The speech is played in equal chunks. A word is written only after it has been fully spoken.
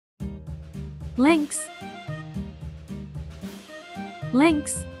lynx,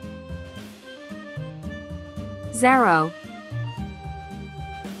 lynx. Zero,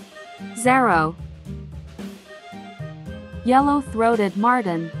 zero. Yellow-throated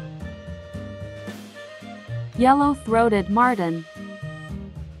martin, yellow-throated martin.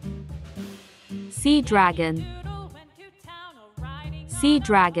 Sea dragon, sea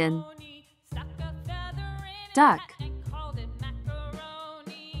dragon. Duck,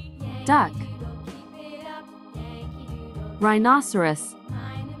 duck. Rhinoceros,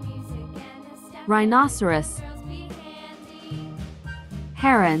 rhinoceros.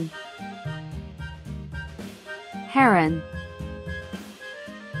 Heron, heron.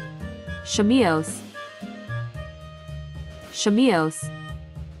 Chameos, chameos.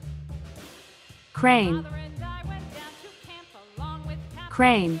 Crane,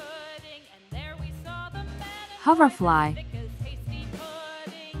 crane. Hoverfly,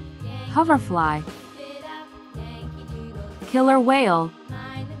 hoverfly. Killer whale,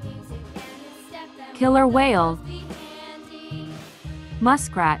 killer whale.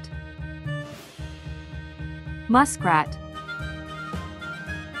 Muskrat, muskrat.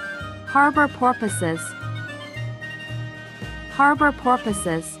 Harbor porpoises, harbor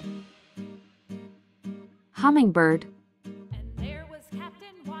porpoises. Hummingbird,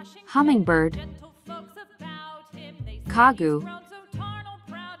 hummingbird. Kagu,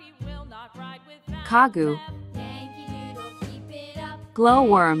 kagu.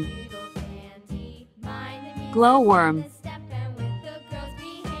 Glowworm, glowworm.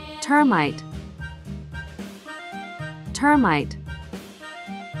 Termite, termite.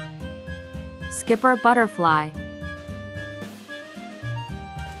 Skipper butterfly,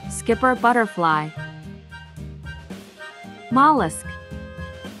 skipper butterfly. Mollusk,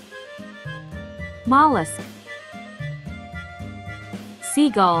 mollusk.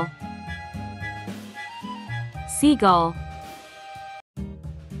 Seagull, seagull.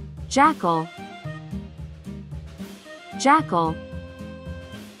 Jackal, jackal.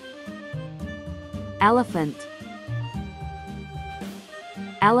 Elephant,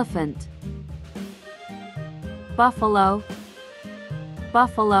 elephant. Buffalo,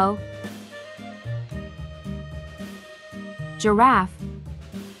 buffalo. Giraffe,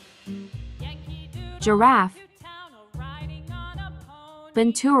 giraffe.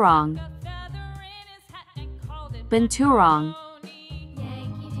 Binturong, binturong.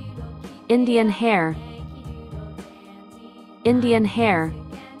 Indian hare, Indian hare.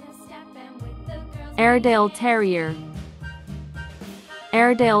 Airedale terrier,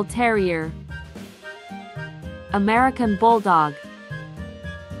 Airedale terrier. American bulldog,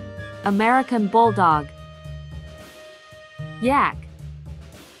 American bulldog. Yak,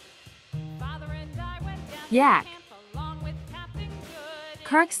 yak.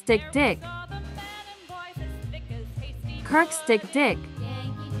 Kirkstick dick, Kirkstick dick.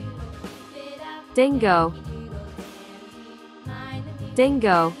 Dingo,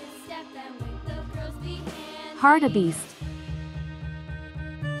 dingo. Hartebeest,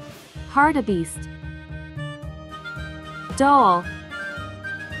 hartebeest. Dole,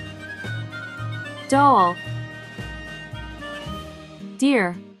 dole.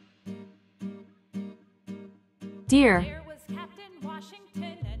 Deer, deer.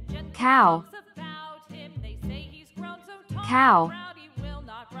 Cow, cow.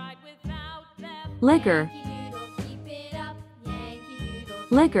 Liger,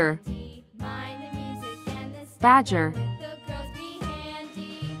 liger. Badger,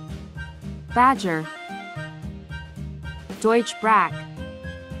 badger. Deutsch Brack,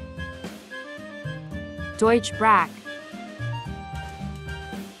 Deutsch Brack.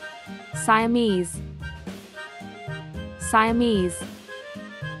 Siamese, Siamese.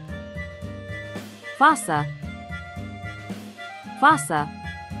 Vasa, vasa.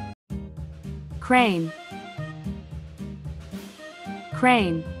 Crane,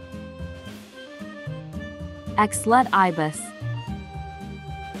 crane. Xlet ibis,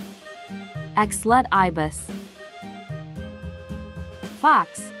 Xlet ibis.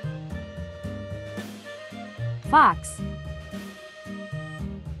 Fox, fox.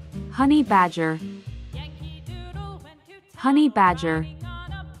 Honey badger, honey badger.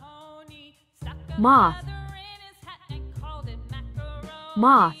 Moth,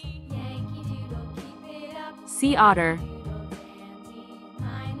 moth. Sea otter,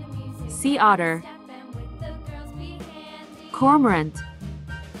 sea otter. Cormorant,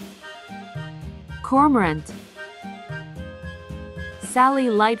 cormorant. Sally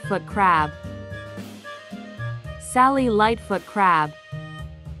Lightfoot crab, Sally Lightfoot crab.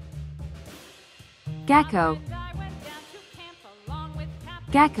 Gecko,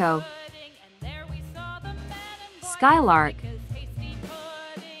 gecko. Skylark.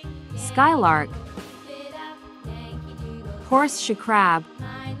 Skylark. Horseshoe crab.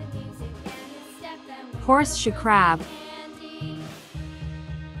 Horseshoe crab.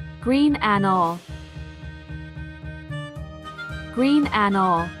 Green anole. Green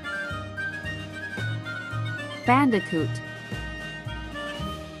anole. Bandicoot.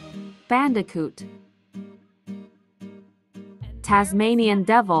 Bandicoot. Tasmanian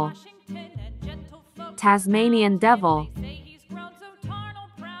devil. Tasmanian devil.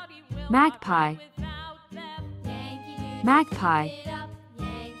 Magpie. Magpie.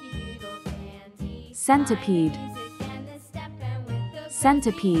 Centipede.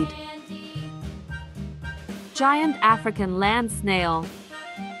 Centipede. Giant African land snail.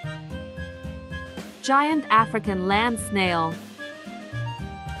 Giant African land snail.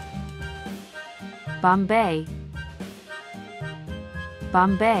 Bombay.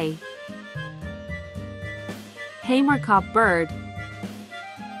 Bombay. Hamerkop bird.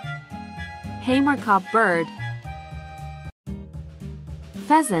 Hamerkop bird.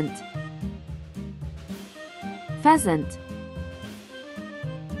 Pheasant. Pheasant.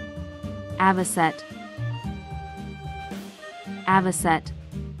 Avocet. Avocet.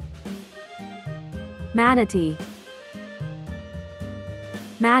 Manatee.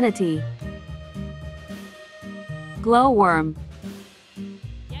 Manatee. Glowworm.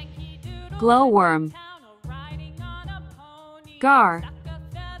 Glowworm. Gar.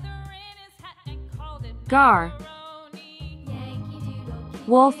 Gar.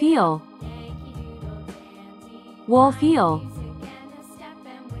 Wolf eel. Wolf eel.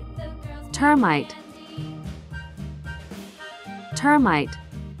 Termite. Termite.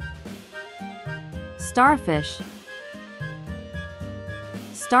 Starfish.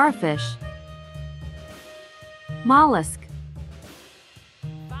 Starfish. Mollusk.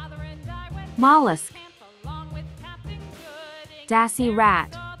 Mollusk. Dassy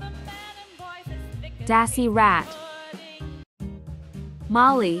rat. Dassy rat.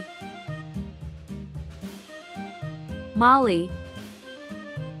 Molly. Molly.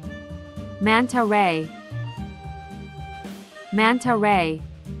 Manta ray. Manta ray.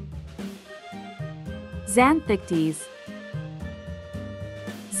 Xanthictes.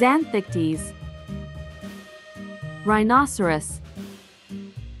 Xanthictes. Rhinoceros.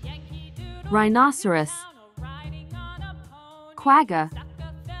 Rhinoceros. Quagga.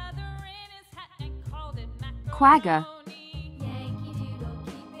 Quagga.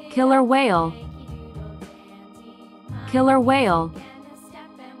 Killer whale. Killer whale.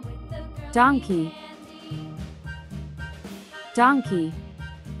 Donkey. Donkey.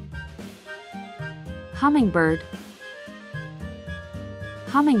 Hummingbird.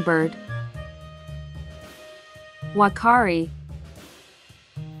 Hummingbird. Wakari.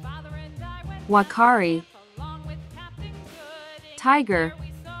 Wakari. Tiger.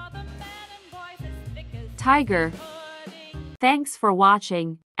 Tiger. Thanks for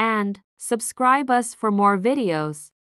watching, and subscribe us for more videos.